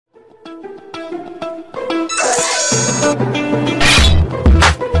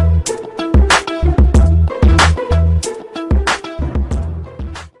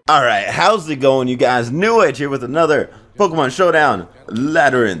Alright, how's it going, you guys? NewAge here with another Pokemon Showdown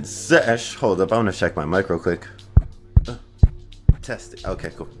ladder and sesh. Hold up, I want to check my mic real quick. Test it.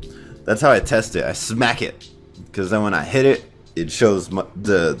 Okay, cool. That's how I test it. I smack it. Because then when I hit it, it shows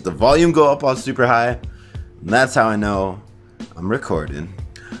the volume go up all super high. And that's how I know I'm recording.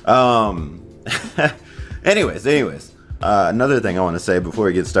 Anyways. Another thing I want to say before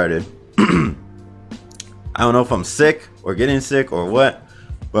we get started. I don't know if I'm sick or getting sick or what.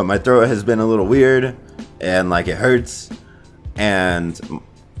 But my throat has been a little weird, and like it hurts, and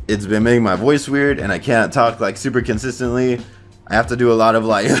it's been making my voice weird, and I can't talk like super consistently. I have to do a lot of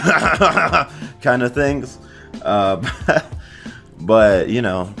like kind of things, but you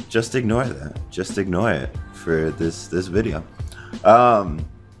know, just ignore that. Just ignore it for this video. But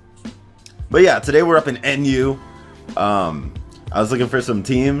yeah, today we're up in NU. I was looking for some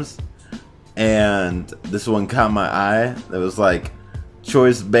teams, and this one caught my eye. It was like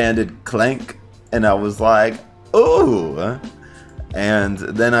Choice Banded Clank, and I was like, ooh. And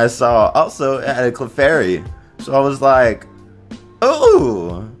then I saw also it had a Clefairy, so I was like,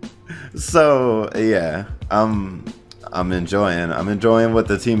 ooh. So yeah, I'm enjoying what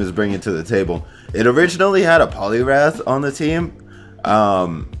the team is bringing to the table. It originally had a Poliwrath on the team,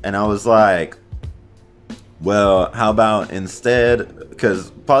 and I was like, well, how about instead, because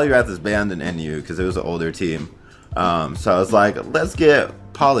Poliwrath is banned in NU because it was an older team. So I was like, let's get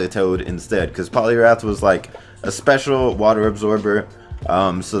Politoed instead, because Poliwrath was like a special water absorber.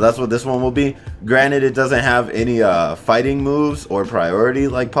 So that's what this one will be. Granted, it doesn't have any fighting moves or priority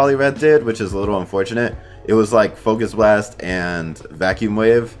like Poliwrath did, which is a little unfortunate. It was like Focus Blast and Vacuum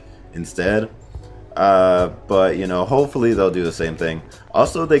Wave instead. But you know, hopefully they'll do the same thing.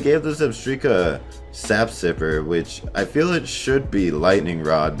 Also, they gave the Zebstrika Sap Sipper, which I feel it should be Lightning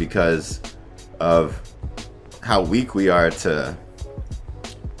Rod because of how weak we are to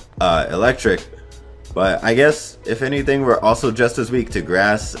electric. But I guess if anything, we're also just as weak to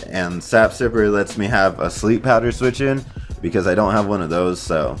grass, and Sap Sipper lets me have a Sleep Powder switch in because I don't have one of those.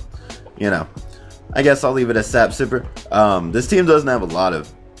 So you know, I guess I'll leave it as Sap Sipper. This team doesn't have a lot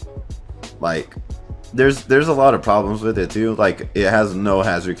of like, there's a lot of problems with it too. Like, it has no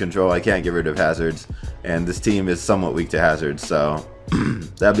hazard control. I can't get rid of hazards, and this team is somewhat weak to hazards, so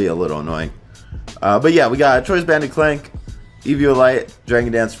that'd be a little annoying. But yeah, we got Choice Banded Clank, Eviolite,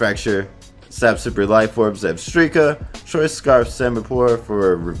 Dragon Dance Fracture, Sap Sipper Life Orb, Zebstrika, Choice Scarf Semaphore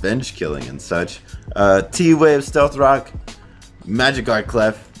for revenge killing and such, T-Wave Stealth Rock, Magikarp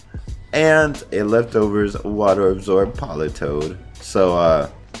Clef, and a Leftovers Water Absorb Politoed.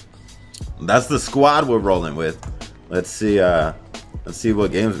 So that's the squad we're rolling with. Let's see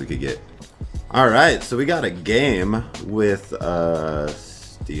what games we could get. Alright, so we got a game with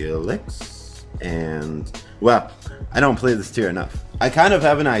Steelix. And well, I don't play this tier enough. I kind of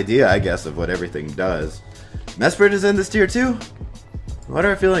have an idea, I guess, of what everything does. Mesprit is in this tier too? Why do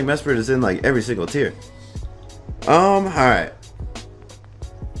I feel like Mesprit is in like every single tier? Alright.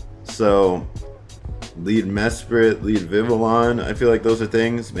 So lead Mesprit, lead Vivillon. I feel like those are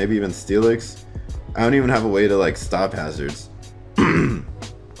things. Maybe even Steelix. I don't even have a way to like stop hazards.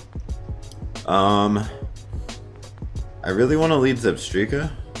 I really want to lead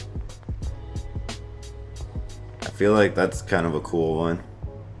Zebstrika. I feel like that's kind of a cool one,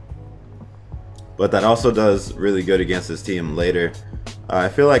 but that also does really good against this team later. I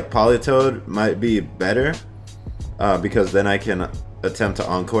feel like Politoed might be better because then I can attempt to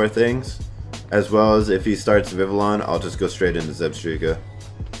encore things, as well as if he starts Vivillon, I'll just go straight into Zebstrika.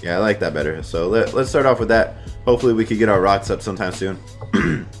 Yeah, I like that better. So let's start off with that. Hopefully we can get our rocks up sometime soon.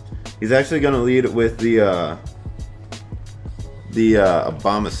 He's actually gonna lead with the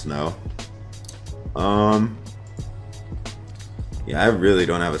Abomasnow. Yeah, I really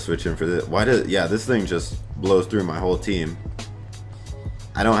don't have a switch in for this. Yeah, this thing just blows through my whole team.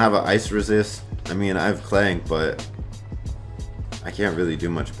 I don't have an ice resist. I mean, I have Clank, but I can't really do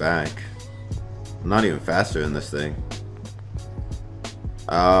much back. I'm not even faster in this thing.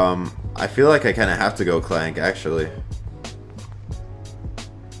 I feel like I kind of have to go Clank, actually.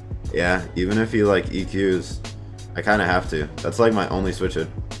 Yeah, even if he like EQs, I kind of have to. That's like my only switch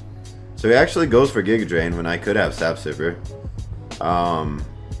in. So he actually goes for Giga Drain when I could have Sap Sipper.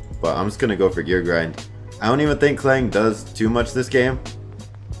 But I'm just gonna go for Gear Grind. I don't even think Clang does too much this game.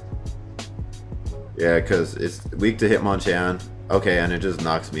 Yeah, because it's weak to Hitmonchan. Okay, and it just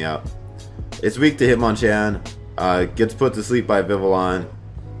knocks me out. It's weak to Hitmonchan. Gets put to sleep by Vivillon.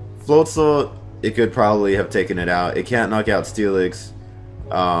 Floatzel, it could probably have taken it out. It can't knock out Steelix.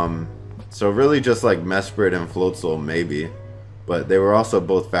 So really just like Mesprit and Floatzel maybe. But they were also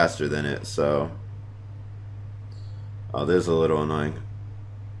both faster than it, so... Oh, this is a little annoying.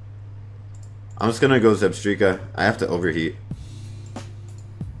 I'm just gonna go Zebstrika. I have to overheat.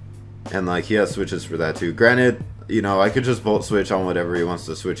 And like he has switches for that too. Granted, you know, I could just volt switch on whatever he wants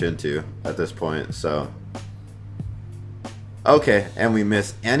to switch into at this point, so. Okay, and we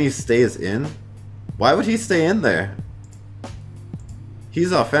miss. And he stays in? Why would he stay in there?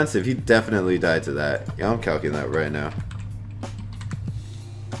 He's offensive. He definitely died to that. Yeah, I'm calculating that right now.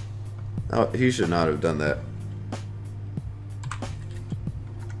 Oh, he should not have done that.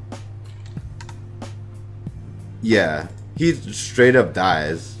 Yeah, he straight up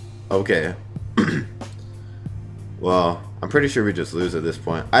dies. Okay. Well, I'm pretty sure we just lose at this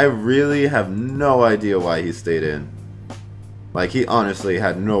point. I really have no idea why he stayed in. Like, he honestly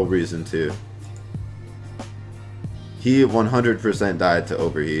had no reason to. He 100% died to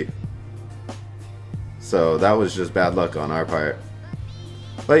overheat. So that was just bad luck on our part.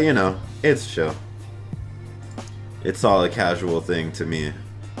 But you know, it's chill. It's all a casual thing to me.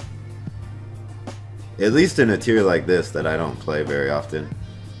 At least in a tier like this that I don't play very often.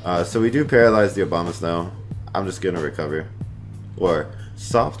 So we do paralyze the Obama Snow. I'm just gonna recover. Or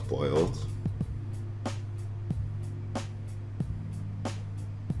soft boiled.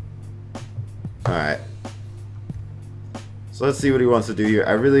 Alright. So let's see what he wants to do here.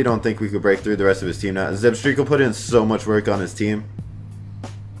 I really don't think we could break through the rest of his team now. Zebstrika put in so much work on his team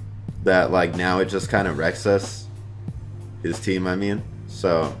that like now it just kind of wrecks us. His team, I mean.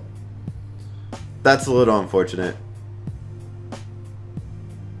 So that's a little unfortunate.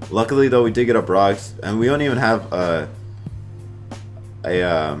 Luckily though, we did get up rocks, and we don't even have a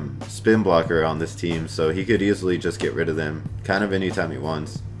spin blocker on this team, so he could easily just get rid of them kind of anytime he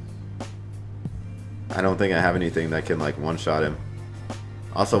wants. I don't think I have anything that can like one-shot him.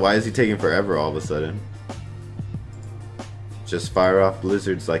 Also, why is he taking forever all of a sudden? Just fire off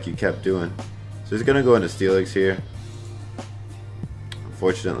blizzards like you kept doing. So he's gonna go into Steelix here.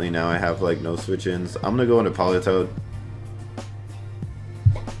 Unfortunately now I have like no switch-ins. I'm gonna go into Politoed.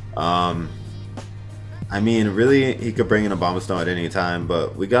 I mean, really, he could bring in a Bombastone at any time,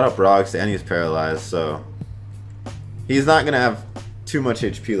 but we got up rocks and he's paralyzed, so he's not gonna have too much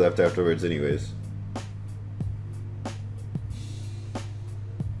HP left afterwards anyways.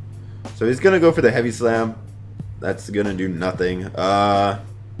 So he's gonna go for the Heavy Slam. That's gonna do nothing. I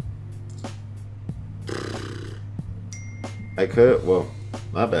could, well,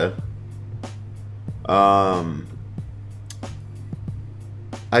 not bad.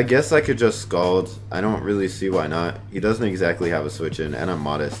 I guess I could just Scald. I don't really see why not. He doesn't exactly have a switch in, and I'm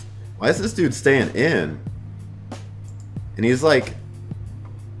modest. Why is this dude staying in? And he's like,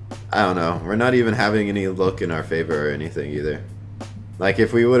 I don't know. We're not even having any luck in our favor or anything either. Like,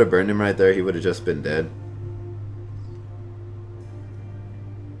 if we would have burned him right there, he would have just been dead.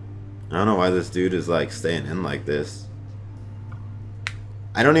 I don't know why this dude is like staying in like this.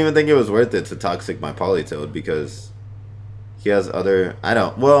 I don't even think it was worth it to Toxic my Politoed because he has other...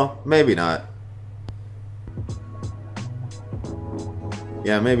 well, maybe not.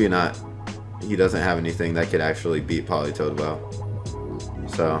 Yeah, maybe not. He doesn't have anything that could actually beat Politoed well.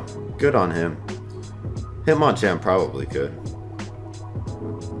 So, good on him. Hitmonchan probably could.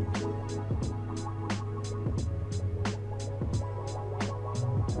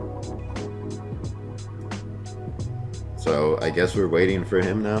 So, I guess we're waiting for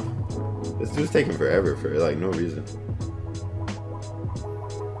him now. This dude's taking forever for like no reason.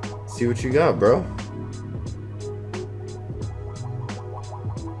 See what you got, bro.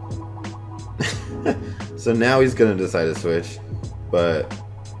 So now he's gonna decide to switch, but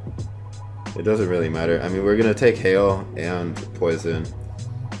it doesn't really matter. I mean, we're gonna take Hail and Poison,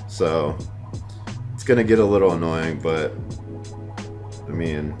 so it's gonna get a little annoying, but I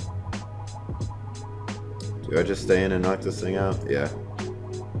mean, do I just stay in and knock this thing out? Yeah.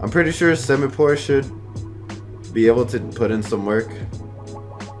 I'm pretty sure Semipour should be able to put in some work.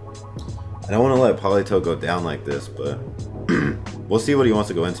 I don't want to let Politoed go down like this, but we'll see what he wants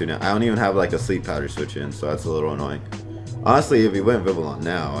to go into now. I don't even have like a Sleep Powder switch in, so that's a little annoying. Honestly, if he went Vivillon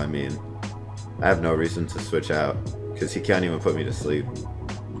now, I mean, I have no reason to switch out because he can't even put me to sleep.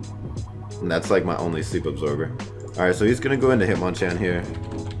 And that's like my only sleep absorber. Alright, so he's going to go into Hitmonchan here.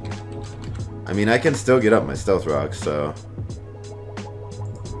 I mean, I can still get up my Stealth Rock, so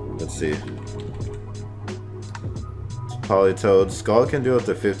let's see. Politoed. Scald can do up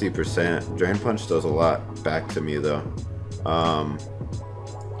to 50%. Drain Punch does a lot back to me though.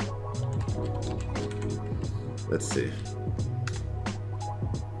 Let's see.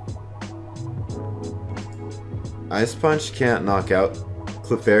 Ice Punch can't knock out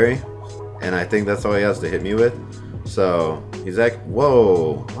Clefairy, and I think that's all he has to hit me with. So he's like,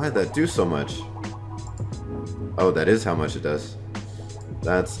 whoa, why did that do so much? Oh, that is how much it does.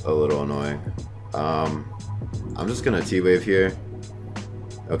 That's a little annoying. I'm just gonna T-Wave here.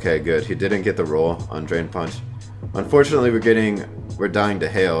 Okay, good. He didn't get the roll on Drain Punch. Unfortunately, we're dying to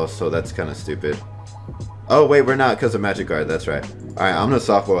Hail, so that's kind of stupid. Oh, wait, we're not because of Magic Guard. That's right. Alright, I'm gonna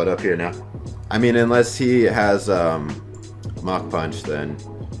softball it up here now. I mean, unless he has Mach Punch, then,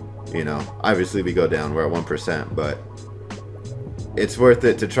 you know, obviously we go down. We're at 1%, but it's worth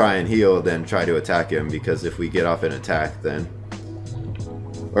it to try and heal than try to attack him, because if we get off an attack, then...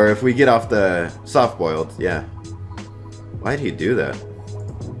 Or if we get off the soft-boiled, yeah. Why'd he do that?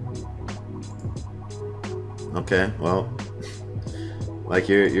 Okay, well... Like,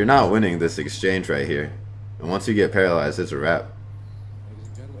 you're not winning this exchange right here. And once you get paralyzed, it's a wrap.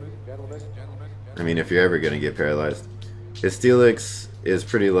 I mean, if you're ever gonna get paralyzed. His Steelix is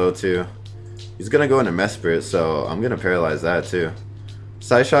pretty low, too. He's gonna go into Mesprit, so I'm gonna paralyze that, too.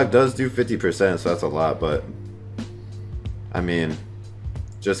 Psyshock does do 50%, so that's a lot, but... I mean...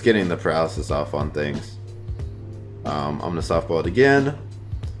 Just getting the paralysis off on things. I'm gonna softball it again.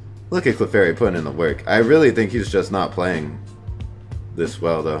 Look at Clefairy putting in the work. I really think he's just not playing this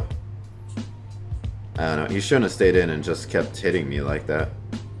well, though. I don't know. He shouldn't have stayed in and just kept hitting me like that.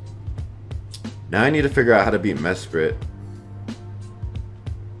 Now I need to figure out how to beat Mesprit.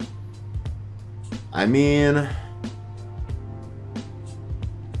 I mean...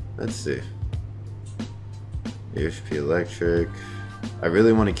 Let's see. HP Electric... I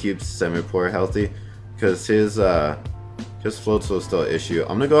really want to keep Semipour healthy because his Floatzel is still an issue.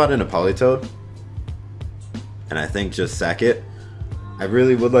 I'm gonna go out into Politoed and I think just sack it. I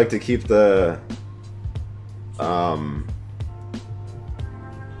really would like to keep the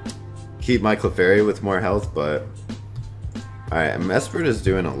keep my Clefairy with more health, but alright, Mesprit is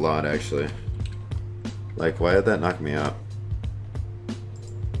doing a lot actually. Like, why did that knock me out?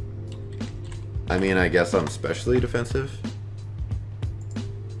 I mean, I guess I'm specially defensive.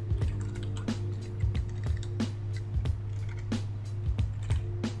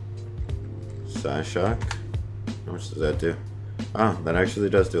 Shock. How much does that do? Oh, that actually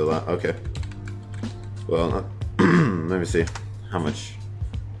does do a lot. Okay. Well, let me see. How much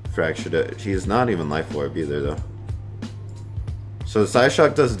fractured? He's not even Life Orb either, though. So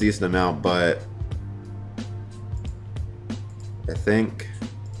Psyshock does a decent amount, but I think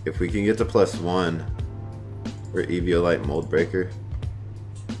if we can get to +1 for Eviolite Mold Breaker.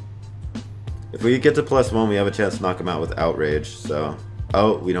 If we get to +1, we have a chance to knock him out with Outrage, so...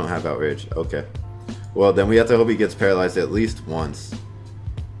 Oh, we don't have Outrage. Okay. Well, then we have to hope he gets paralyzed at least once.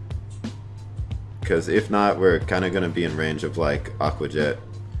 Because if not, we're kind of going to be in range of, like, Aqua Jet.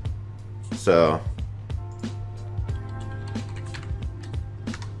 So...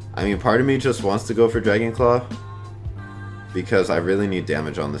 I mean, part of me just wants to go for Dragon Claw. Because I really need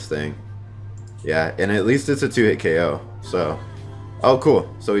damage on this thing. Yeah, and at least it's a 2-hit KO. So... Oh,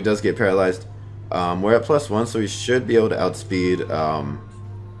 cool. So he does get paralyzed. We're at +1, so we should be able to outspeed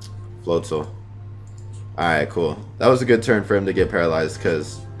Floatzel. Alright, cool. That was a good turn for him to get paralyzed,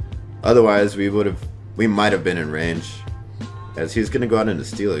 because otherwise we might have been in range. As he's gonna go out into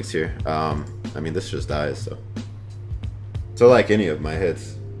Steelix here. I mean, this just dies, so. So like any of my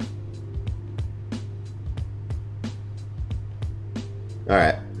hits.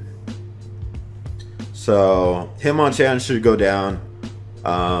 Alright. So Hitmonchan should go down.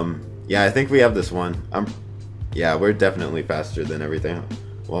 Yeah, I think we have this one. Yeah, we're definitely faster than everything.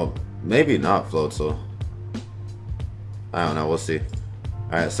 Well, maybe not Floatzel. I don't know, we'll see.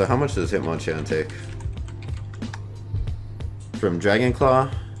 Alright, so how much does Hitmonchan take? From Dragon Claw?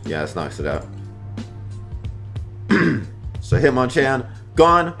 Yeah, this knocks it out. So Hitmonchan,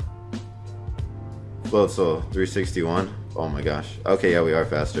 gone! Floatzel, 361. Oh my gosh. Okay, yeah, we are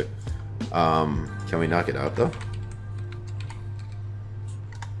faster. Can we knock it out though?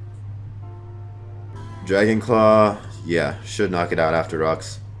 Dragon Claw, yeah, should knock it out after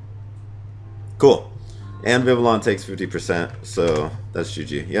rocks. Cool. And Vivillon takes 50%, so that's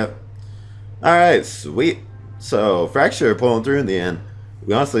GG. Yep. Alright, sweet. So, Fracture pulling through in the end.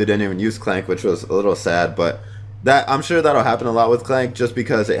 We honestly didn't even use Clank, which was a little sad, but that I'm sure that'll happen a lot with Clank just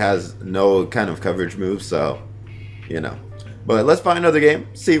because it has no kind of coverage move, so, you know. But let's find another game,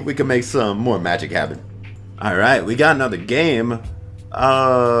 see if we can make some more magic happen. Alright, we got another game.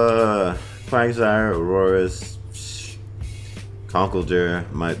 Quagsire, Auroras,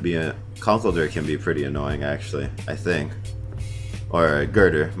 Conkeldurr might be a... Conkeldurr can be pretty annoying, actually, I think. Or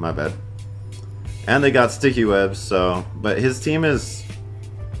Girder, my bad. And they got Sticky Webs, so... But his team is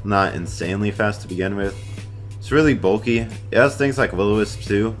not insanely fast to begin with. It's really bulky. It has things like Will-O-Wisp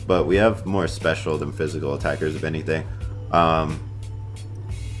too, but we have more special than physical attackers, if anything. I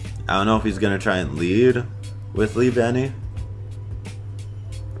don't know if he's going to try and lead with Leavanny.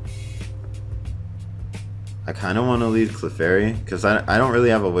 I kind of want to lead Clefairy because I don't really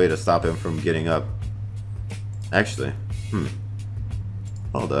have a way to stop him from getting up. Actually,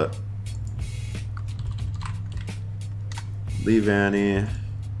 hold up. Leave Annie.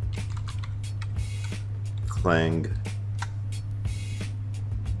 Clang.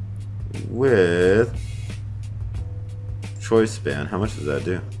 With Choice Span. How much does that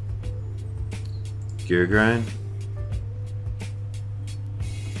do? Gear Grind.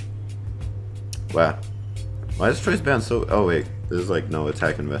 Wow. Why is Choice Band so... Oh wait, there's like no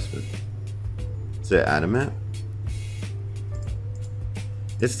attack investment. Is it Adamant?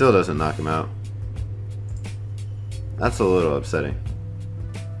 It still doesn't knock him out. That's a little upsetting.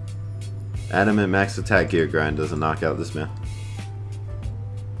 Adamant max attack gear grind doesn't knock out this man.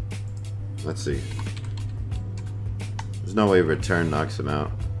 Let's see. There's no way return knocks him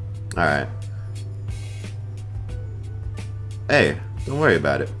out. Alright. Hey, don't worry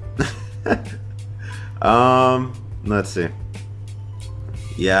about it. Let's see.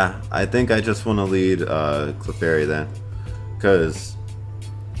 Yeah, I think I just want to lead Clefairy then. Because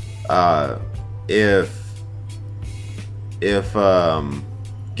if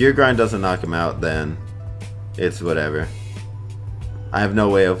Gear Grind doesn't knock him out, then it's whatever. I have no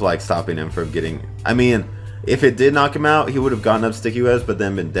way of like stopping him from getting... I mean, if it did knock him out, he would have gotten up Sticky Webs, but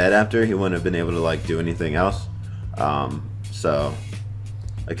then been dead after. He wouldn't have been able to like do anything else. So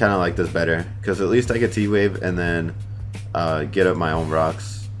I kind of like this better because at least I get T-Wave and then get up my own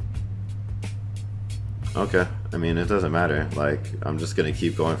rocks. Okay, I mean it doesn't matter. Like I'm just gonna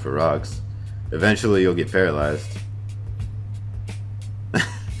keep going for rocks. Eventually you'll get paralyzed.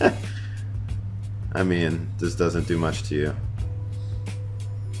 I mean, this doesn't do much to you.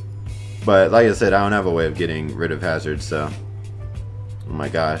 But like I said, I don't have a way of getting rid of hazards, so... Oh my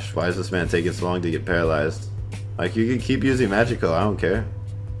gosh, why is this man taking so long to get paralyzed? Like, you can keep using Magico, I don't care.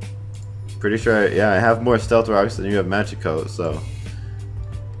 Pretty sure, yeah, I have more Stealth Rocks than you have Magico, so...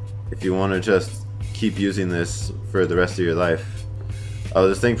 If you want to just keep using this for the rest of your life... Oh,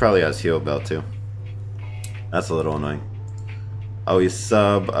 this thing probably has Heal Belt too. That's a little annoying. Oh, he's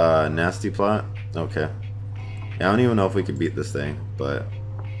sub Nasty Plot? Okay. Yeah, I don't even know if we can beat this thing, but...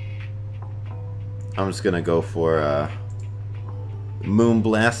 I'm just gonna go for Moon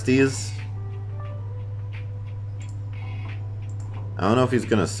Blasties. I don't know if he's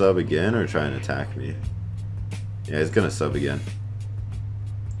gonna sub again or try and attack me. Yeah, he's gonna sub again.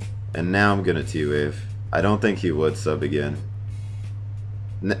 And now I'm gonna T-Wave. I don't think he would sub again.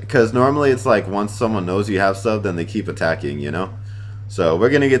 Because normally it's like once someone knows you have sub, then they keep attacking, you know? So we're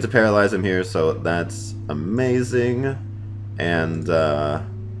gonna get to paralyze him here, so that's amazing. And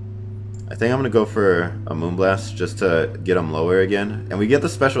I think I'm gonna go for a Moonblast just to get him lower again. And we get the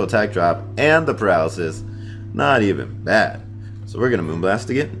special attack drop and the paralysis. Not even bad. So we're gonna Moonblast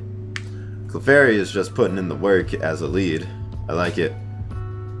again. Clefairy is just putting in the work as a lead. I like it.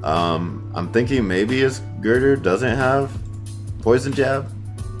 I'm thinking maybe his Girder doesn't have Poison Jab,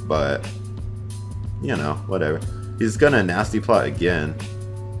 but you know, whatever. He's gonna Nasty Plot again.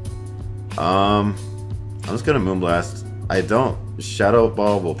 I'm just gonna Moonblast. I don't... Shadow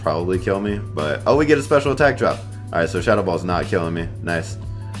Ball will probably kill me, but... Oh, we get a special attack drop. Alright, so Shadow Ball's not killing me. Nice.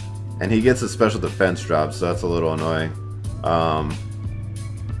 And he gets a special defense drop, so that's a little annoying. But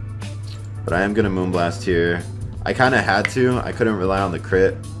I am gonna Moonblast here. I kind of had to. I couldn't rely on the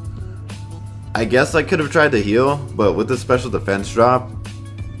crit. I guess I could have tried to heal, but with the special defense drop,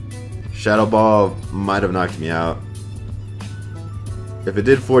 Shadow Ball might have knocked me out. If it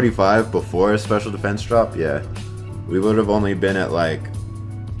did 45 before a special defense drop, yeah. We would have only been at like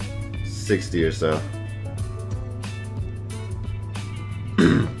 60 or so.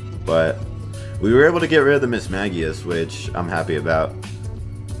 But we were able to get rid of the Miss Magius, which I'm happy about.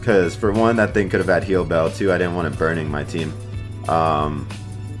 Because for one, that thing could have had Heal Bell. Two, I didn't want it burning my team.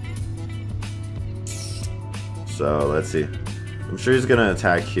 So let's see. I'm sure he's going to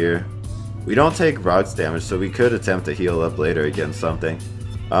attack here. We don't take rocks damage, so we could attempt to heal up later against something.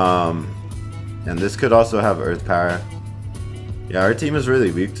 And this could also have Earth Power. Yeah, our team is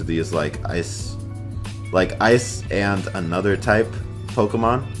really weak to these like ice and another type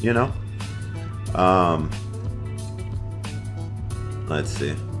Pokemon, you know? Let's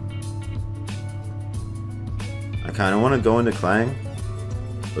see. I kind of want to go into Clang,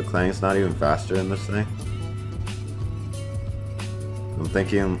 but Clang's not even faster in this thing. I'm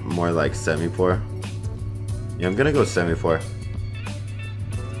thinking more like Semi-Pour. Yeah, I'm gonna go Semi-Pour.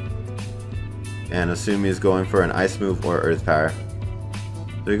 And assume he's going for an Ice move or Earth Power.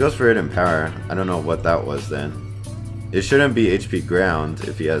 So he goes for it in Power. I don't know what that was then. It shouldn't be HP Ground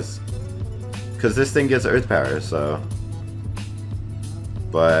if he has... Because this thing gets Earth Power, so...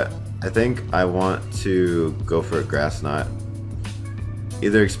 But I think I want to go for a Grass Knot.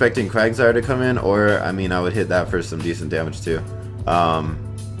 Either expecting Quagsire to come in, or, I mean, I would hit that for some decent damage too.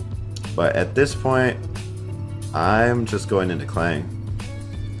 But at this point, I'm just going into Clang.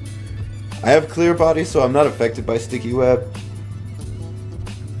 I have Clear Body, so I'm not affected by Sticky Web.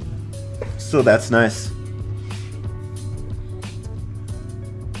 So that's nice.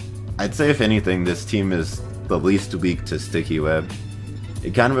 I'd say if anything, this team is the least weak to Sticky Web.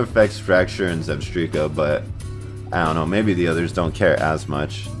 It kind of affects Fracture and Zebstrika, but I don't know, maybe the others don't care as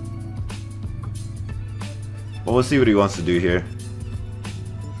much. But we'll see what he wants to do here.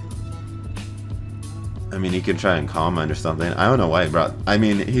 I mean, he can try and Calm Mind or something. I don't know why he brought... I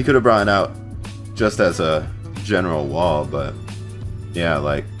mean, he could have brought it out just as a general wall, but... Yeah,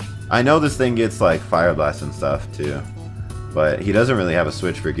 like... I know this thing gets, like, Fire Blast and stuff, too. But he doesn't really have a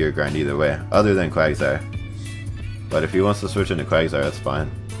switch for Gear Grind either way, other than Quagsire. But if he wants to switch into Quagsire, that's fine.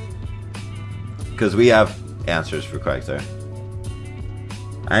 Because we have answers for Quagsire.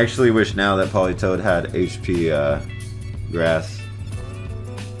 I actually wish now that Politoed had HP Grass.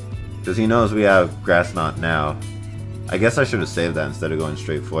 Because he knows we have Grass Knot now. I guess I should have saved that instead of going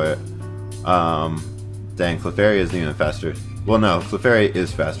straight for it. Dang, Clefairy isn't even faster. Well, no, Clefairy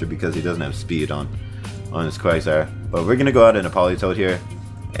is faster because he doesn't have speed on his Quagsire. But we're going to go out in a Politoed here.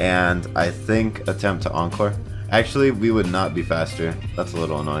 And I think attempt to Encore. Actually, we would not be faster. That's a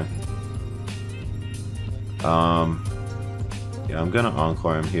little annoying. Yeah, I'm going to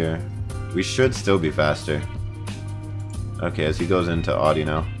Encore him here. We should still be faster. Okay, as he goes into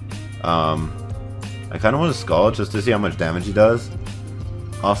Audino. I kind of want to Scald just to see how much damage he does.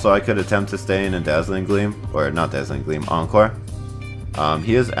 Also, I could attempt to stay in a Dazzling Gleam, or not Dazzling Gleam, Encore.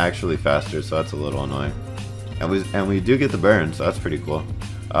 He is actually faster, so that's a little annoying. And we do get the burn, so that's pretty cool.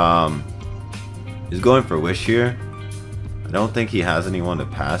 He's going for Wish here. I don't think he has anyone to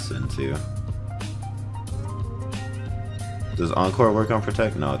pass into. Does Encore work on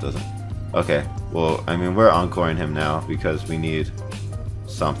Protect? No, it doesn't. Okay, well, I mean, we're Encoring him now because we need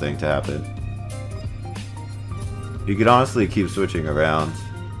something to happen. He could honestly keep switching around.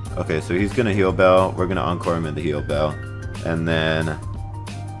 Okay, so he's gonna Heal Bell. We're gonna Encore him into Heal Bell. And then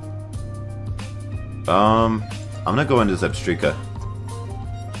I'm gonna go into Zebstrika.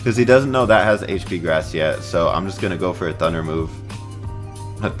 Because he doesn't know that has HP Grass yet, so I'm just gonna go for a Thunder move.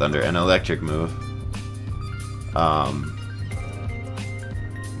 Not Thunder, an Electric move.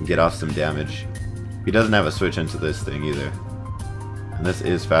 Get off some damage. He doesn't have a switch into this thing either. And this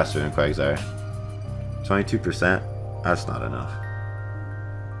is faster than Quagsire. 22%? That's not enough.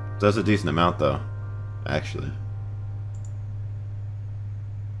 Does a decent amount though, actually.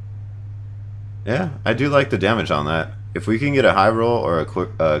 Yeah, I do like the damage on that. If we can get a high roll or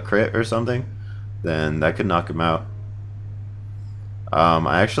a crit or something, then that could knock him out.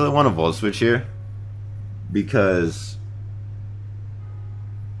 I actually want a Volt Switch here, because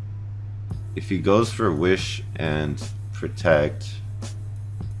if he goes for Wish and Protect,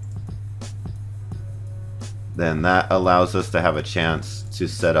 then that allows us to have a chance to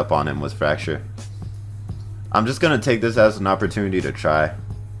set up on him with Fracture. I'm just going to take this as an opportunity to try,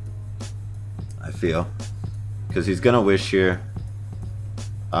 I feel. Because he's going to Wish here.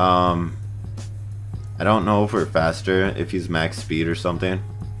 I don't know if we're faster if he's max speed or something.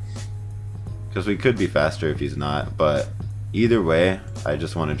 Because we could be faster if he's not. But either way, I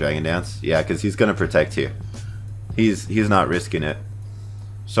just want to Dragon Dance. Yeah, because he's going to Protect here. He's not risking it.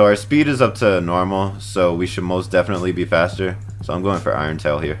 So our speed is up to normal, so we should most definitely be faster. So I'm going for Iron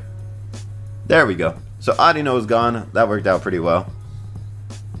Tail here. There we go. So Audino is gone. That worked out pretty well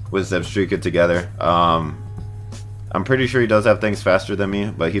with Zebstrika together. I'm pretty sure he does have things faster than me,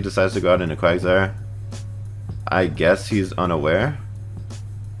 but he decides to go out into Quagsire. I guess he's unaware.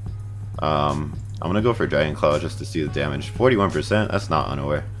 I'm going to go for Dragon Claw just to see the damage. 41%, that's not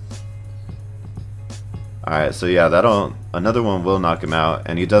unaware. Alright, so yeah, another one will knock him out,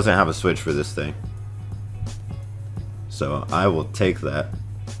 and he doesn't have a switch for this thing. So I will take that.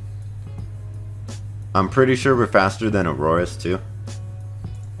 I'm pretty sure we're faster than ORAS too.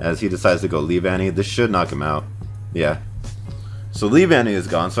 As he decides to go Leavanny. This should knock him out. Yeah. So Leavanny is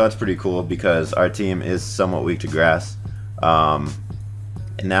gone, so that's pretty cool because our team is somewhat weak to Grass. And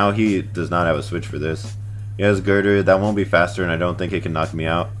now he does not have a switch for this. He has Girder, that won't be faster, and I don't think it can knock me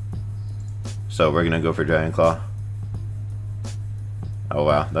out. So we're gonna go for Dragon Claw. Oh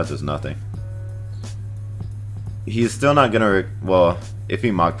wow, that does nothing. He's still not gonna, well, if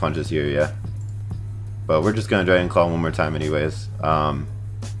he Mach Punches here, yeah. But we're just gonna Dragon Claw one more time anyways.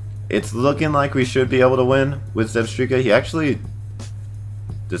 It's looking like we should be able to win with Zebstrika. He actually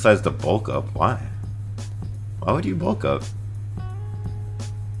decides to bulk up. Why? Why would you bulk up?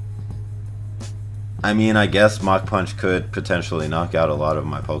 I mean, I guess Mach Punch could potentially knock out a lot of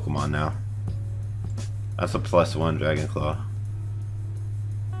my Pokemon now. That's a +1 Dragon Claw.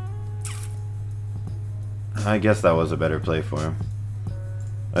 I guess that was a better play for him.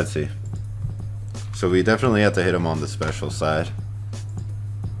 Let's see. So we definitely have to hit him on the special side.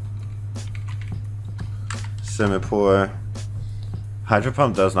 Simipour. Hydro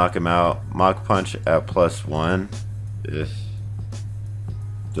Pump does knock him out. Mach Punch at +1.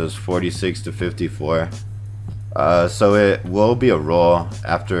 Does 46 to 54. So it will be a roll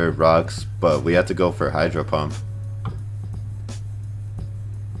after rocks, but we have to go for Hydro Pump.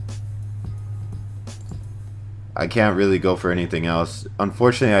 I can't really go for anything else.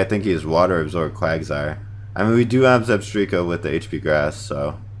 Unfortunately, I think he's Water Absorb Quagsire. I mean, we do have Zebstrika with the HP Grass,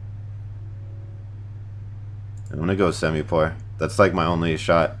 so I'm gonna go Semipour. That's like my only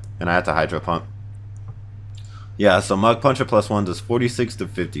shot, and I have to Hydro Pump. Yeah, so Mach Punch at +1 does 46 to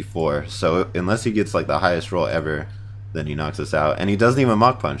 54. So unless he gets like the highest roll ever, then he knocks us out. And he doesn't even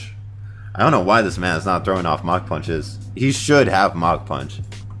Mach Punch. I don't know why this man is not throwing off Mach Punches. He should have Mach Punch.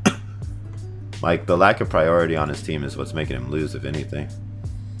 Like, the lack of priority on his team is what's making him lose, if anything.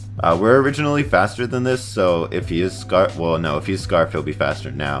 We're originally faster than this, so if he is Scarf, well, no, if he's Scarf, he'll be faster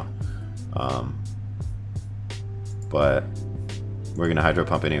now. But we're gonna Hydro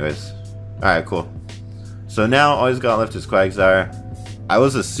Pump anyways. Alright, cool. So now all he's got left is Quagsire. I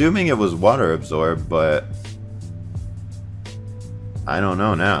was assuming it was Water Absorb, but I don't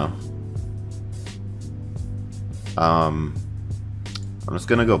know now. I'm just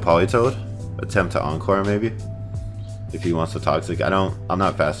gonna go Politoed. Attempt to Encore maybe. If he wants to Toxic. I'm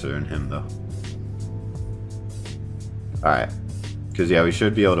not faster than him though. Alright. Cause yeah, we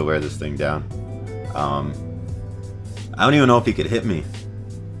should be able to wear this thing down. I don't even know if he could hit me.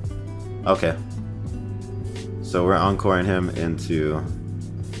 Okay. So we're Encoring him into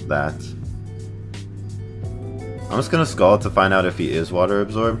that. I'm just gonna Scald to find out if he is Water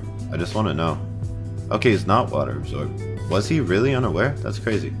Absorb. I just want to know. Okay, he's not Water Absorb. Was he really unaware? That's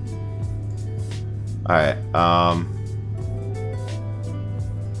crazy. Alright,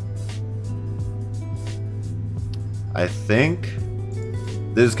 I think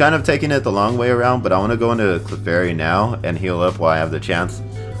this is kind of taking it the long way around, but I want to go into Clefairy now and heal up while I have the chance.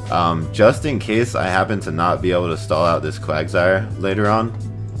 Just in case I happen to not be able to stall out this Quagsire later on.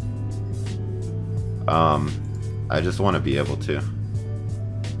 I just want to be able to.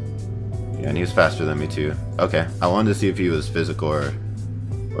 Yeah, and he's faster than me too. Okay, I wanted to see if he was physical or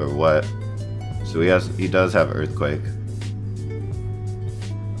what. So he does have Earthquake.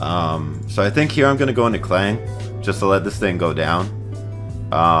 So I think here I'm gonna go into Clang just to let this thing go down.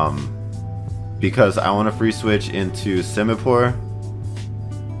 Because I want to free switch into Simipour.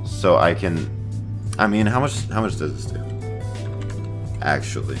 So I can, I mean, how much does this do?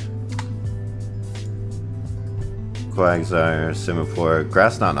 Actually. Quagsire, Simipour,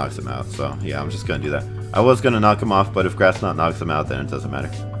 Grass Knot knocks him out, so yeah, I'm just gonna do that. I was gonna knock him off, but if Grass Knot knocks him out, then it doesn't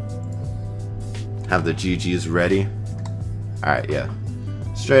matter. Have the GGs ready. Alright, yeah.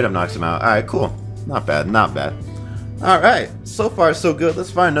 Straight up knocks him out. Alright, cool. Not bad, not bad. Alright, so far so good. Let's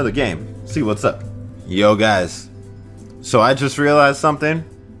find another game. See what's up. Yo guys. So I just realized something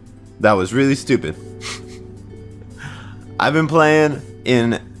that was really stupid. I've been playing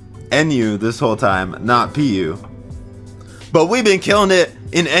in NU this whole time, not PU. But we've been killing it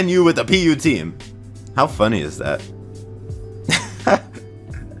in NU with the PU team. How funny is that?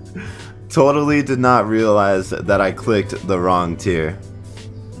 Totally did not realize that I clicked the wrong tier.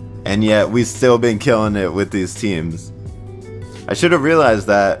 And yet we still been killing it with these teams. I should have realized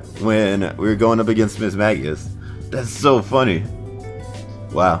that when we were going up against Miss Magius. That's so funny.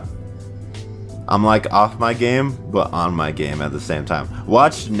 Wow. I'm like off my game, but on my game at the same time.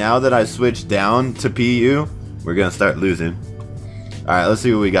 Watch, now that I switched down to PU, we're gonna start losing. Alright, let's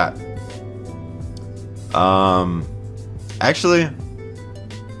see what we got. Actually,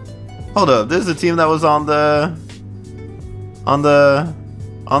 hold up, this is a team that was on the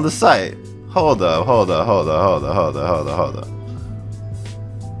site. Hold up.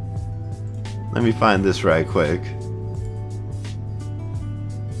 Let me find this right quick.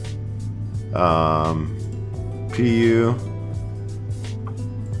 PU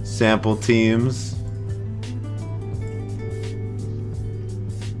sample teams.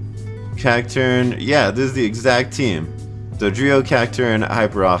 Cacturn, yeah, this is the exact team. Dodrio, Cacturn,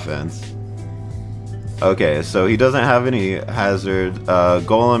 Hyper Offense. Okay, so he doesn't have any hazard.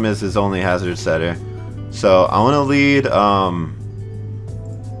 Golem is his only hazard setter. So I want to lead.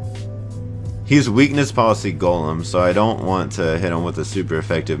 He's weakness policy Golem, so I don't want to hit him with a super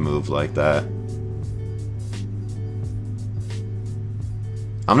effective move like that.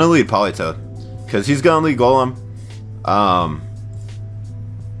 I'm gonna lead Politoed, because he's gonna lead Golem.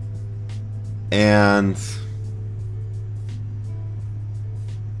 And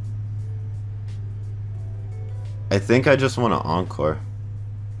I think I just want to Encore.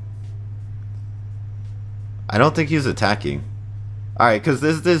 I don't think he's attacking. Alright, because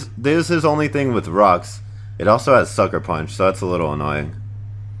this is his only thing with rocks. It also has Sucker Punch, so that's a little annoying.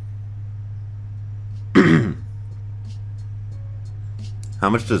 How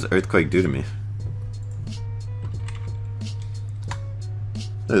much does Earthquake do to me?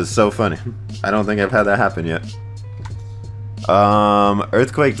 This is so funny. I don't think I've had that happen yet.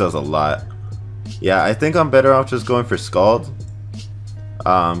 Earthquake does a lot. Yeah, I think I'm better off just going for Scald.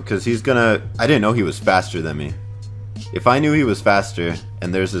 Because he's gonna... I didn't know he was faster than me. If I knew he was faster,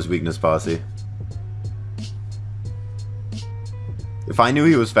 and there's his weakness policy. If I knew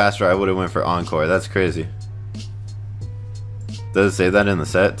he was faster, I would have went for Encore. That's crazy. Does it say that in the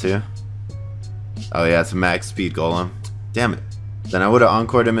set, too? Oh yeah, it's a max speed Golem. Damn it. Then I would have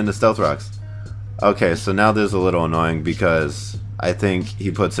Encored him into Stealth Rocks. Okay, so now this is a little annoying because I think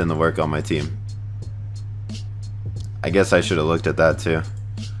he puts in the work on my team. I guess I should have looked at that too.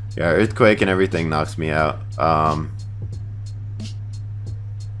 Yeah, Earthquake and everything knocks me out.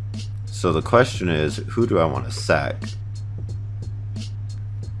 So the question is, who do I want to sack?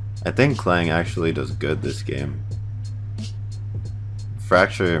 I think Clang actually does good this game.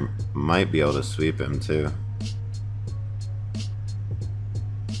 Fracture might be able to sweep him too.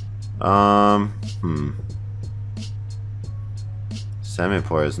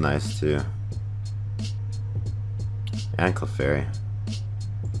 Semipore is nice too. And Clefairy.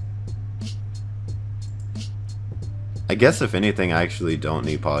 I guess if anything, I actually don't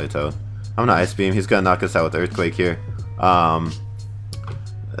need Politoed. I'm gonna Ice Beam. He's gonna knock us out with Earthquake here.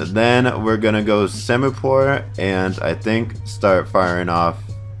 Then we're gonna go Semipore and I think start firing off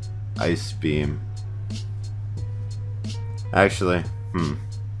Ice Beam. Actually,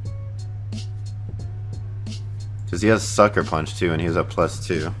 because he has Sucker Punch too, and he's a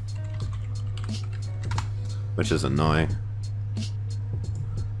 +2. Which is annoying.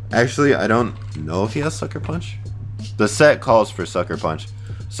 Actually, I don't know if he has Sucker Punch. The set calls for Sucker Punch.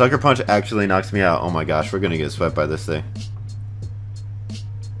 Sucker Punch actually knocks me out. Oh my gosh, we're gonna get swept by this thing.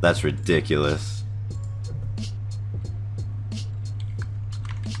 That's ridiculous.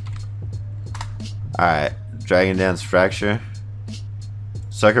 Alright, Dragon Dance Fracture.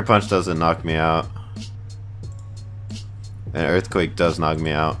 Sucker Punch doesn't knock me out. And Earthquake does knock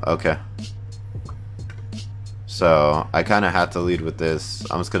me out. Okay. So, I kind of have to lead with this.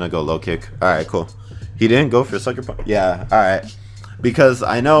 I'm just going to go low kick. Alright, cool. He didn't go for Sucker Punch? Yeah, alright. Because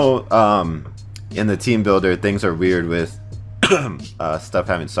I know in the team builder, things are weird with stuff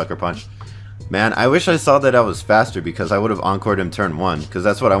having Sucker Punch. Man, I wish I saw that I was faster because I would have encored him turn 1. Because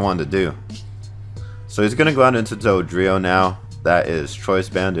that's what I wanted to do. So, he's going to go out into Dodrio now. That is Choice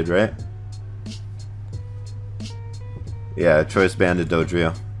Banded, right? Yeah, Choice Banded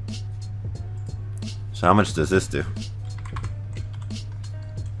Dodrio. So how much does this do?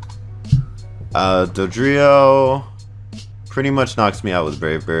 Dodrio pretty much knocks me out with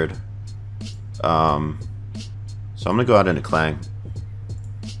Brave Bird. So I'm gonna go out into Clang.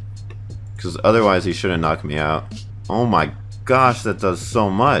 Because otherwise he shouldn't knock me out. Oh my gosh, that does so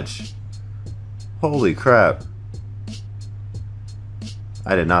much. Holy crap.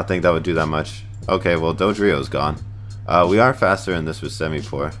 I did not think that would do that much. Okay, well Dodrio's gone. We are faster in this with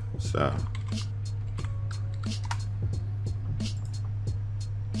Semipore, so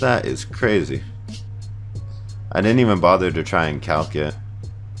that is crazy. I didn't even bother to try and calc it.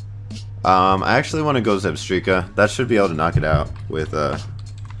 I actually want to go Zebstrika. That should be able to knock it out with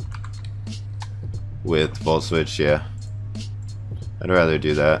Volt Switch. Yeah, I'd rather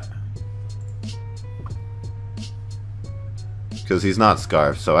do that because he's not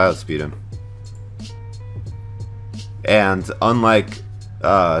Scarf, so I outspeed him. And unlike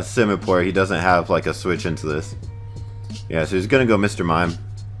Semipore, he doesn't have like a switch into this. Yeah, so he's gonna go Mr. Mime.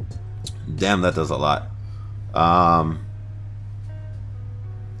 Damn, that does a lot. Kind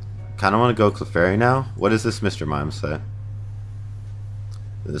of want to go Clefairy now. What does this Mr. Mime say?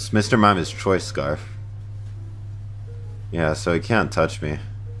 This Mr. Mime is Choice Scarf. Yeah, so he can't touch me.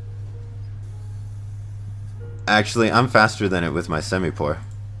 Actually, I'm faster than it with my Semipore.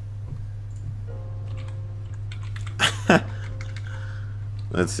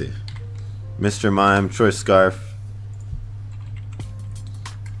 Let's see. Mr. Mime, Choice Scarf.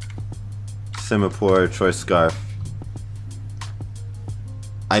 Semipore, Choice Scarf.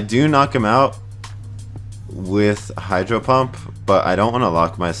 I do knock him out with Hydro Pump, but I don't want to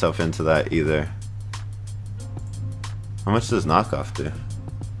lock myself into that either. How much does Knockoff do?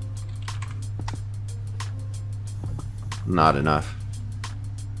 not enough.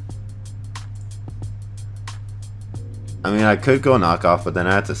 I mean, I could go knockoff, but then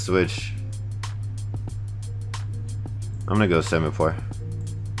I have to switch. I'm gonna go Semaphore.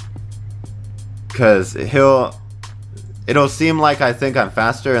 Cause it'll seem like I think I'm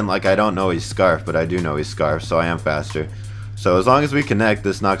faster and like I don't know he's Scarf, but I do know he's Scarf, so I am faster. So as long as we connect,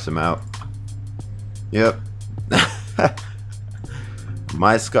 this knocks him out. Yep.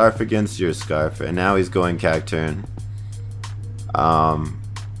 My Scarf against your Scarf, and now he's going Cacturn.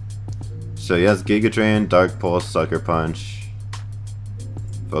 So he has Giga Drain, Dark Pulse, Sucker Punch,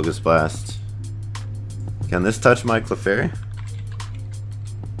 Focus Blast. Can this touch my Clefairy?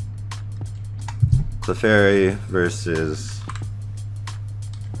 Clefairy versus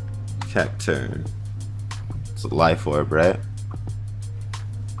Cacturn. It's a Life Orb, right?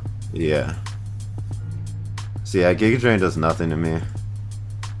 Yeah. See, yeah, Giga Drain does nothing to me.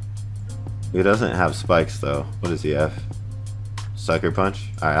 He doesn't have spikes though. What does he have? Sucker Punch?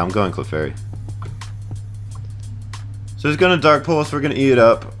 Alright, I'm going Clefairy. So he's gonna Dark Pulse, we're gonna eat it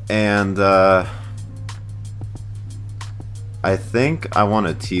up, and I think I want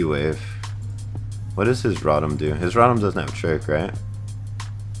a T-Wave. What does his Rotom do? His Rotom doesn't have Trick, right?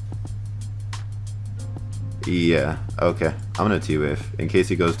 Yeah, okay. I'm gonna T-Wave in case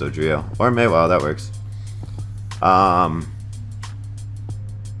he goes Dodrio. Or Maywow, that works.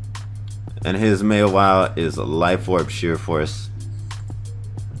 And his Maywow is a Life Orb Sheer Force.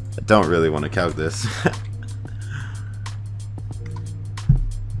 I don't really want to calc this.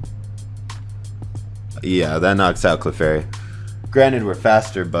 Yeah, that knocks out Clefairy. Granted, we're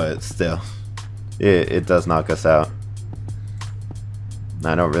faster, but still. It does knock us out.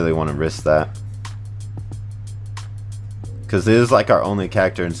 I don't really want to risk that. Because it is like our only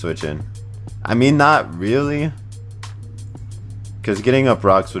Cacturn switch in. I mean, not really. Because getting up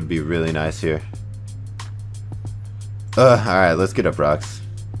rocks would be really nice here. Alright, let's get up rocks.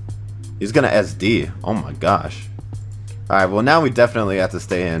 He's gonna SD. Oh my gosh. Alright, well now we definitely have to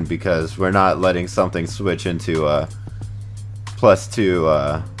stay in because we're not letting something switch into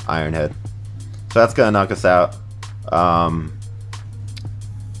 +2 Iron Head. So that's gonna knock us out.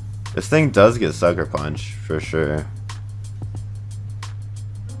 This thing does get Sucker Punch for sure.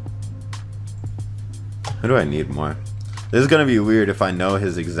 Who do I need more? This is gonna be weird if I know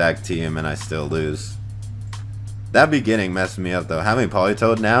his exact team and I still lose. That beginning messed me up though. Having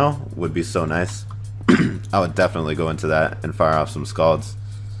Politoed now would be so nice. I would definitely go into that and fire off some Scalds.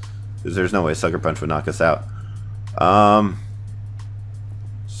 Because there's no way Sucker Punch would knock us out.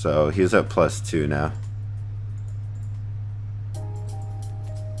 So he's at +2 now.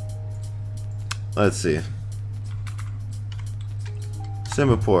 Let's see.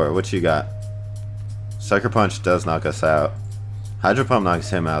 Semaphore, what you got? Sucker Punch does knock us out. Hydro Pump knocks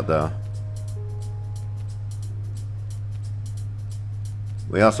him out though.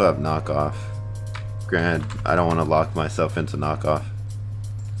 We also have Knockoff. Granted, I don't want to lock myself into Knockoff.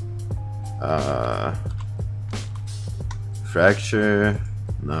 Fracture.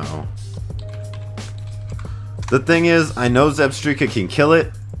 No. The thing is, I know Zebstrika can kill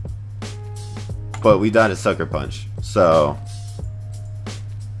it, but we died at Sucker Punch. So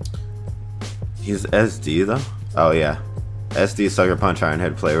he's SD though? Oh yeah. SD, Sucker Punch, Iron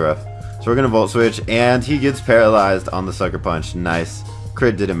Head, Play Rough. So we're gonna Volt Switch, and he gets paralyzed on the Sucker Punch. Nice.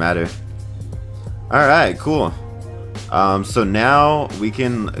 Crit didn't matter. Alright, cool. So now we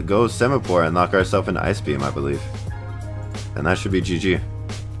can go Semaphore and knock ourselves into Ice Beam, I believe. And that should be GG.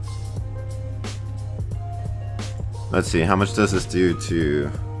 Let's see, how much does this do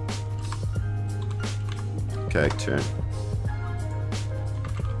to Cacturn?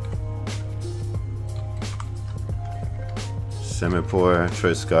 Semaphore,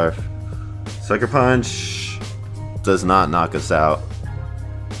 Choice Scarf. Sucker Punch does not knock us out.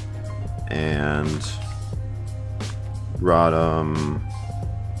 And Rotom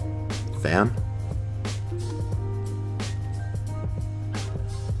Fan?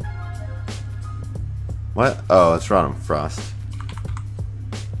 What? Oh, it's Rotom Frost.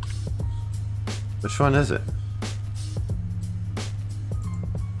 Which one is it?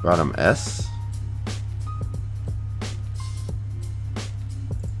 Rotom S?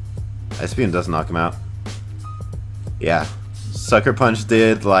 Ice Beam does knock him out. Yeah. Sucker Punch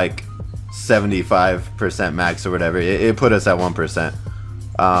did like 75% max or whatever. It put us at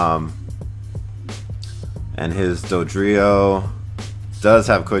 1%. And his Dodrio does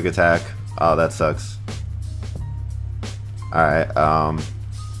have Quick Attack. Oh, that sucks. Alright,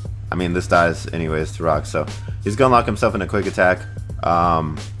 I mean, this dies anyways to Rock, so he's gonna lock himself in a Quick Attack.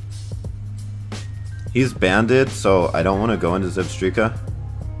 He's banded, so I don't want to go into Zebstrika.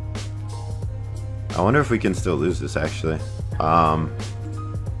 I I wonder if we can still lose this actually.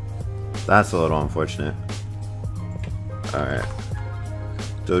 That's a little unfortunate. Alright.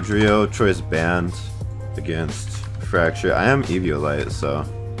 Dodrio, choice banned against Fracture. I am Eviolite, so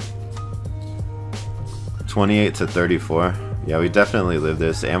 28 to 34. Yeah, we definitely live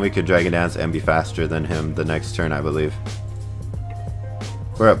this, and we could Dragon Dance and be faster than him the next turn, I believe.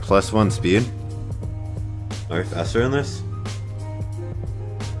 We're at +1 speed. Are we faster in this?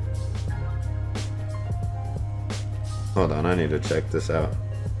 Hold on, I need to check this out.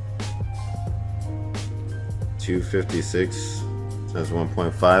 256 times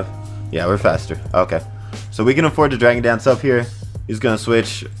 1.5. Yeah, we're faster. Okay. So we can afford to Dragon Dance up here. He's gonna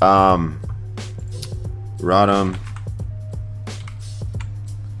switch Rotom.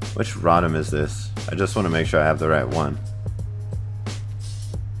 Which Rotom is this? I just want to make sure I have the right one.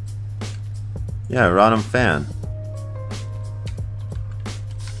 Yeah, Rotom Fan.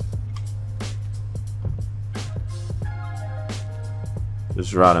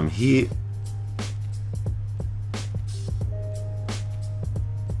 There's Rotom Heat.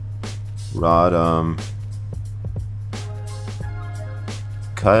 Rotom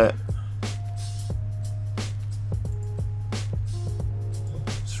Cut.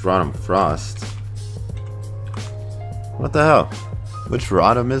 It's Rotom Frost. What the hell? Which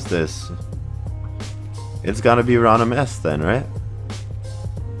Rotom is this? It's gotta be Rotom S then, right?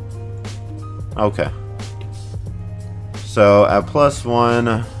 Okay. So at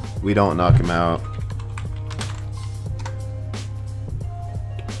 +1, we don't knock him out.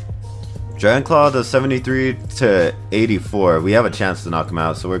 Dragon Claw does 73 to 84. We have a chance to knock him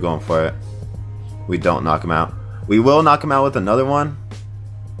out, so we're going for it. We don't knock him out. We will knock him out with another one.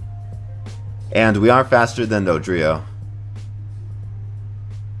 And we are faster than Dodrio.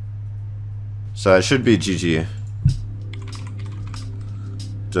 So it should be GG.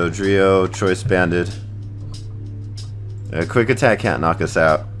 Dodrio, choice banded. A quick attack can't knock us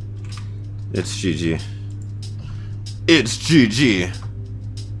out. It's GG. It's GG.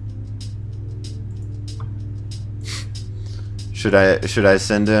 Should I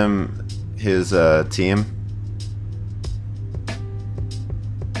send him his team?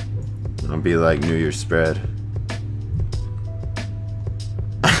 It'll be like New Year's spread.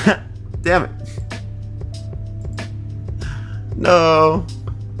 Damn it. No.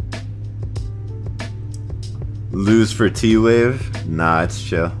 Lose for T-Wave? Nah, it's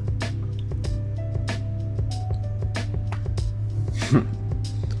chill.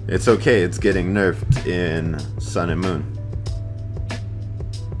 It's okay, it's getting nerfed in Sun and Moon.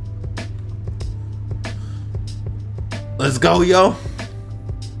 Let's go, yo!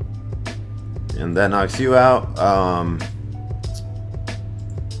 And that knocks you out.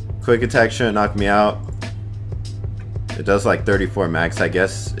 Quick attack shouldn't knock me out. It does like 34 max, I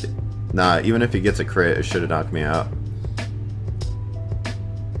guess. Nah, even if he gets a crit, it should have knocked me out.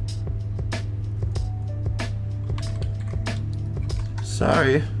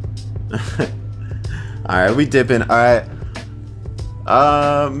 Sorry. Alright, we dipping. Alright.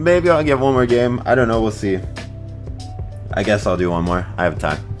 Maybe I'll get one more game. I don't know, we'll see. I guess I'll do one more. I have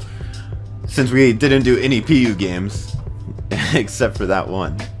time. Since we didn't do any PU games. Except for that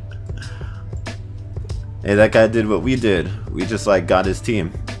one. Hey, that guy did what we did. We just like got his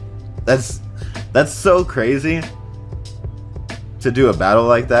team. That's so crazy to do a battle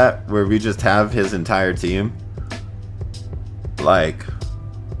like that where we just have his entire team like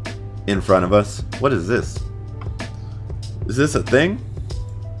in front of us. What is this? Is this a thing?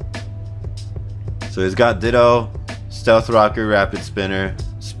 So he's got Ditto, Stealth Rocker, Rapid Spinner,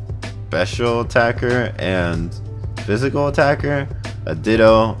 Special Attacker, and Physical Attacker, a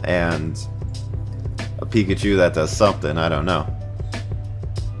Ditto, and a Pikachu that does something, I don't know.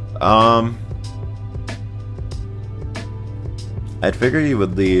 I'd figure you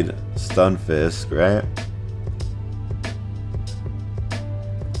would lead Stunfisk, right?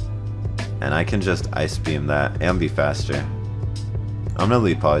 And I can just Ice Beam that and be faster. I'm gonna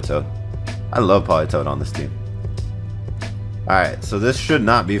lead Politoed. I love Politoed on this team. Alright, so this should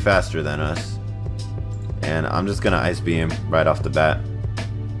not be faster than us. And I'm just gonna Ice Beam right off the bat.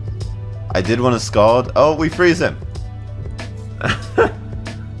 I did want to Scald. Oh, we freeze him!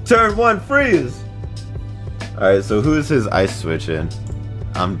 Turn 1, freeze! Alright, so who's his Ice Switch in?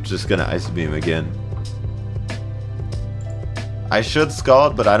 I'm just gonna Ice Beam again. I should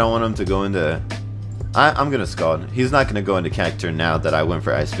Scald, but I don't want him to go into... I'm gonna Scald. He's not gonna go into Cacturne now that I went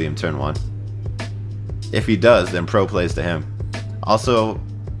for Ice Beam turn 1. If he does, then Pro plays to him. Also,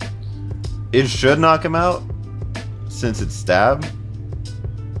 it should knock him out, since it's Stab.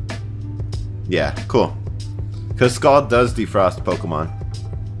 Yeah, cool. Because Scald does defrost Pokemon.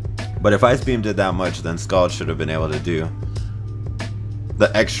 But if Ice Beam did that much, then Scald should have been able to do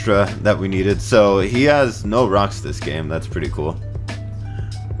the extra that we needed. So he has no rocks this game. That's pretty cool.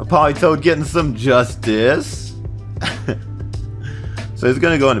 A Politoed getting some justice. So he's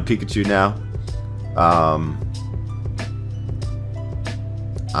gonna go into Pikachu now.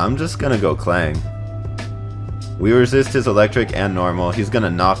 I'm just gonna go Clang. We resist his electric and normal. He's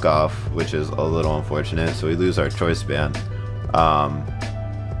gonna knock off, which is a little unfortunate, so we lose our choice band.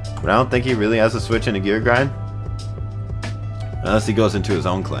 But I don't think he really has a switch into Gear Grind. Unless he goes into his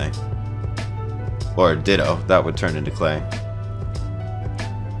own Clang. Or Ditto, that would turn into Clang.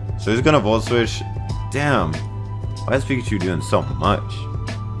 So he's gonna Volt Switch. Damn, why is Pikachu doing so much?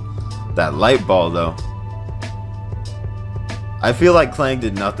 That Light Ball though. I feel like Clang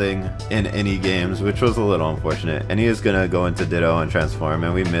did nothing in any games, which was a little unfortunate. And he is gonna go into Ditto and transform,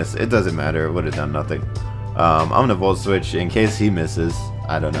 and we miss. It doesn't matter, it would have done nothing. I'm gonna Volt Switch in case he misses.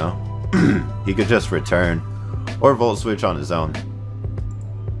 I don't know. He could just return or Volt Switch on his own.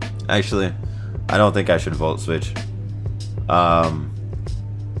 Actually, I don't think I should Volt Switch.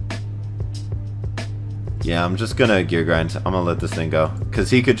 Yeah, I'm just gonna Gear Grind. I'm gonna let this thing go,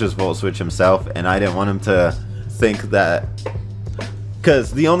 because he could just Volt Switch himself, and I didn't want him to think that,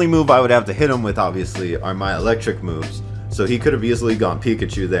 because the only move I would have to hit him with obviously are my electric moves, so he could have easily gone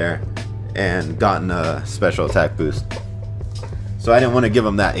Pikachu there and gotten a special attack boost. So I didn't want to give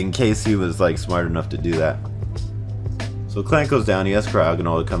him that in case he was like smart enough to do that. So Clank goes down. He has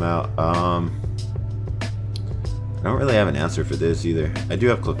Cryogonal to come out. I don't really have an answer for this either. I do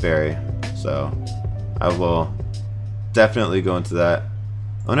have Clefairy, so I will definitely go into that.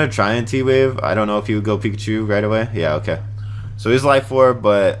 I'm gonna try and T-Wave. I don't know if he would go Pikachu right away. Yeah, okay. So he's Life Orb,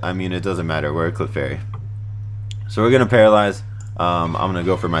 but I mean it doesn't matter. We're a Clefairy. So we're gonna Paralyze. I'm gonna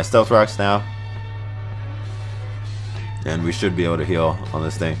go for my Stealth Rocks now. And we should be able to heal on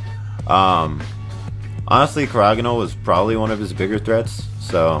this thing. Honestly, Cryogonal was probably one of his bigger threats,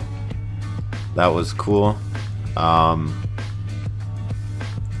 so that was cool. I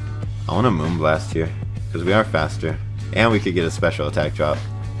want to Moonblast here, because we are faster, and we could get a special attack drop.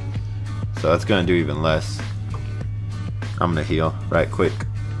 So that's going to do even less. I'm going to heal right quick.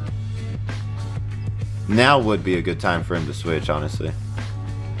 Now would be a good time for him to switch, honestly.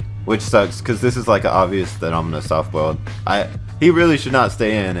 Which sucks, because this is like obvious that I'm going to soft boiled. He really should not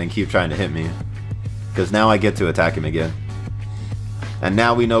stay in and keep trying to hit me, because now I get to attack him again. And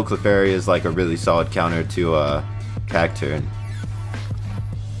now we know Clefairy is like a really solid counter to Cacturne.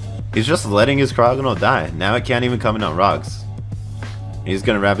 He's just letting his Cryogonal die. Now it can't even come in on rocks. He's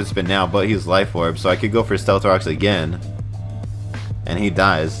going to Rapid Spin now, but he's Life Orb, so I could go for Stealth Rocks again. And he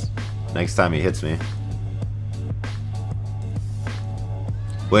dies next time he hits me.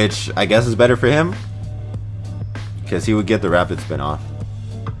 Which I guess is better for him, because he would get the Rapid Spin off.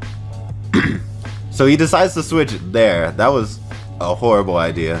 So he decides to switch there. That was a horrible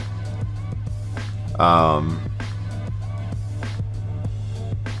idea.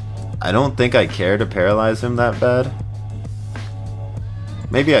 I don't think I care to paralyze him that bad.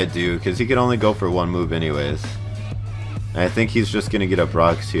 Maybe I do, because he can only go for one move anyways. And I think he's just going to get up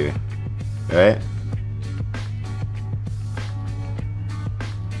rocks here. Right?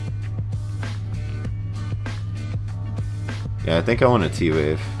 Yeah, I think I want a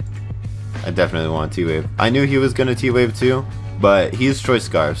T-Wave. I definitely want a T-Wave. I knew he was going to T-Wave too, but he's Choice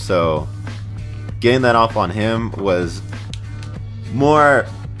Scarf, so getting that off on him was more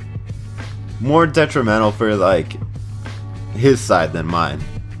detrimental for like his side than mine.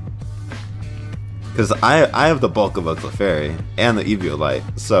 Because I have the bulk of a Clefairy and the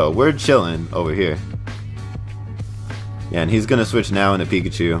Eviolite, so we're chilling over here. Yeah, and he's going to switch now into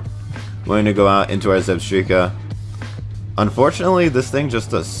Pikachu. We're going to go out into our Zebstrika. Unfortunately, this thing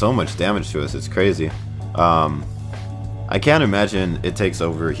just does so much damage to us, it's crazy. I can't imagine it takes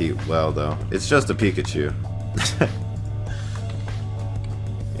Overheat well, though. It's just a Pikachu.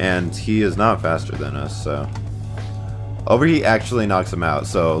 And he is not faster than us, so... Overheat actually knocks him out,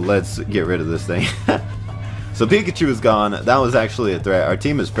 so let's get rid of this thing. So Pikachu is gone. That was actually a threat. Our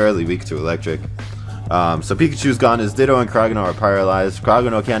team is fairly weak to Electric. So Pikachu's gone. His Ditto and Cryogonal are paralyzed.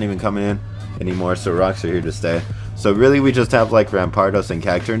 Cryogonal can't even come in anymore, so Rocks are here to stay. So really we just have like Rampardos and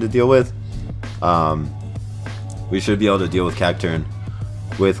Cacturne to deal with. We should be able to deal with Cacturne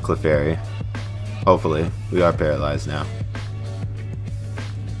with Clefairy. Hopefully. We are paralyzed now.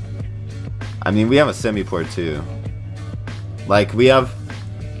 I mean, we have a Semi-Port too. Like, we have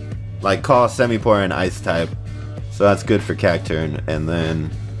like Call, Semi-Port, and Ice type. So that's good for Cacturne. And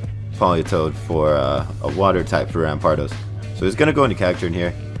then Politoed for a Water type for Rampardos. So he's going to go into Cacturne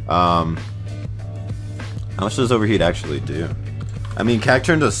here. How much does Overheat actually do? I mean,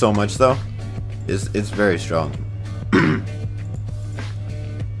 Cacturn does so much though. It's very strong.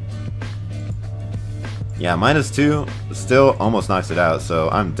 Yeah, -2 still almost knocks it out, so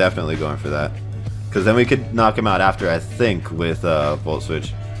I'm definitely going for that. Because then we could knock him out after, I think, with Volt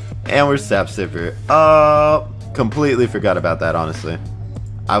Switch. And we're Sap Sipper. Completely forgot about that, honestly.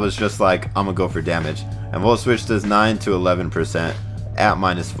 I was just like, I'm gonna go for damage. And Volt Switch does 9 to 11% at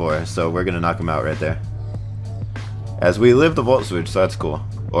 -4, so we're gonna knock him out right there. As we live the Volt Switch, so that's cool.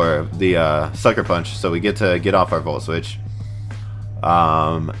 Or the Sucker Punch, so we get to get off our Volt Switch.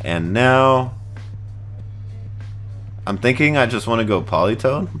 And now I'm thinking I just want to go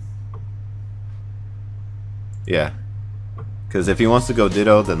Politoed. Yeah. Because if he wants to go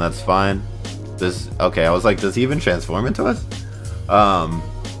Ditto, then that's fine. Okay, I was like, does he even transform into us?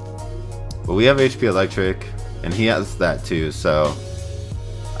 But we have HP Electric, and he has that too, so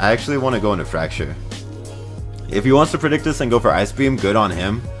I actually want to go into Fracture. If he wants to predict us and go for Ice Beam, good on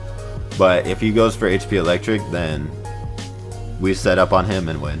him. But if he goes for HP Electric, then we set up on him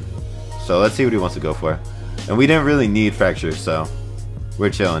and win. So let's see what he wants to go for. And we didn't really need Fracture, so we're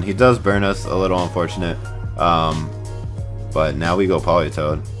chilling. He does burn us, a little unfortunate. But now we go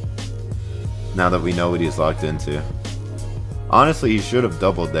Politoed. Now that we know what he's locked into. Honestly, he should have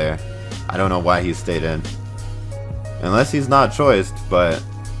doubled there. I don't know why he stayed in. Unless he's not choiced, but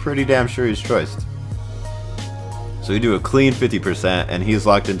pretty damn sure he's choiced. So we do a clean 50%, and he's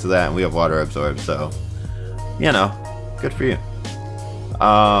locked into that, and we have Water Absorb, so, you know, good for you.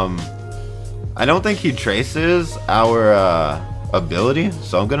 I don't think he traces our ability,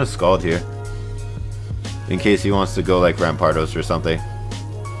 so I'm gonna Scald here. In case he wants to go like Rampardos or something.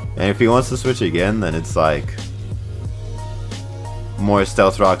 And if he wants to switch again, then it's like more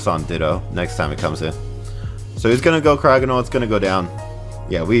Stealth Rocks on Ditto next time it comes in. So he's gonna go Cryogonal, it's gonna go down.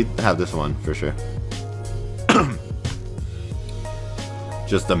 Yeah, we have this one for sure.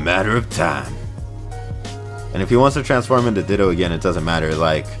 Just a matter of time. And if he wants to transform into Ditto again, it doesn't matter.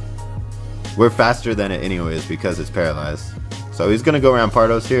 Like, we're faster than it anyways because it's paralyzed. So he's gonna go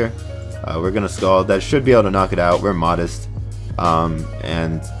Rampardos here. We're gonna Scald. That should be able to knock it out. We're modest.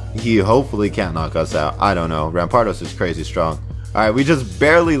 And he hopefully can't knock us out. I don't know. Rampardos is crazy strong. Alright, we just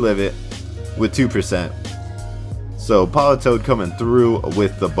barely live it with 2%. So Politoed coming through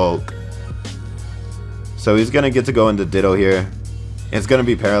with the bulk. So he's gonna get to go into Ditto here. It's gonna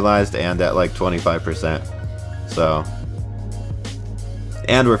be paralyzed and at like 25%. So,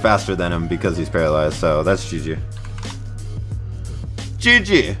 and we're faster than him because he's paralyzed. So that's GG.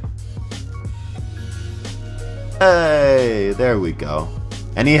 GG. Hey, there we go.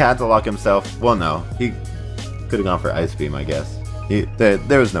 And he had to lock himself. Well, no, he could have gone for Ice Beam, I guess.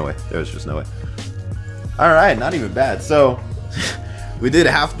 There was no way. There was just no way. All right, not even bad. So we did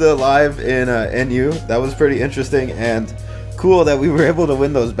half the live in NU. That was pretty interesting and cool that we were able to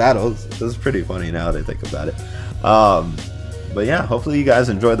win those battles. It was pretty funny now that I think about it. But yeah, hopefully you guys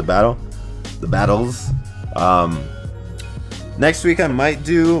enjoyed the battles. Next week I might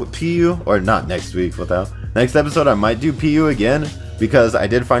do PU, or not next week, next episode I might do PU again, because I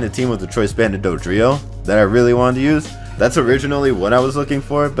did find a team with the Choice Banded Dodrio that I really wanted to use. That's originally what I was looking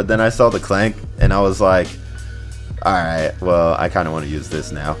for, but then I saw the Clank and I was like, alright, well, I kind of want to use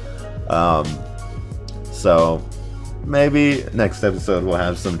this now. So maybe next episode we'll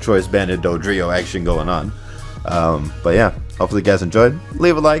have some Choice Banded Dodrio action going on. But yeah, hopefully you guys enjoyed.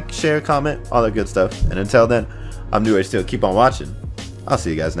 Leave a like, share, comment, all that good stuff. And until then, I'm NewAgeSteel. Keep on watching. I'll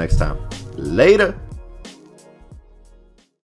see you guys next time. Later.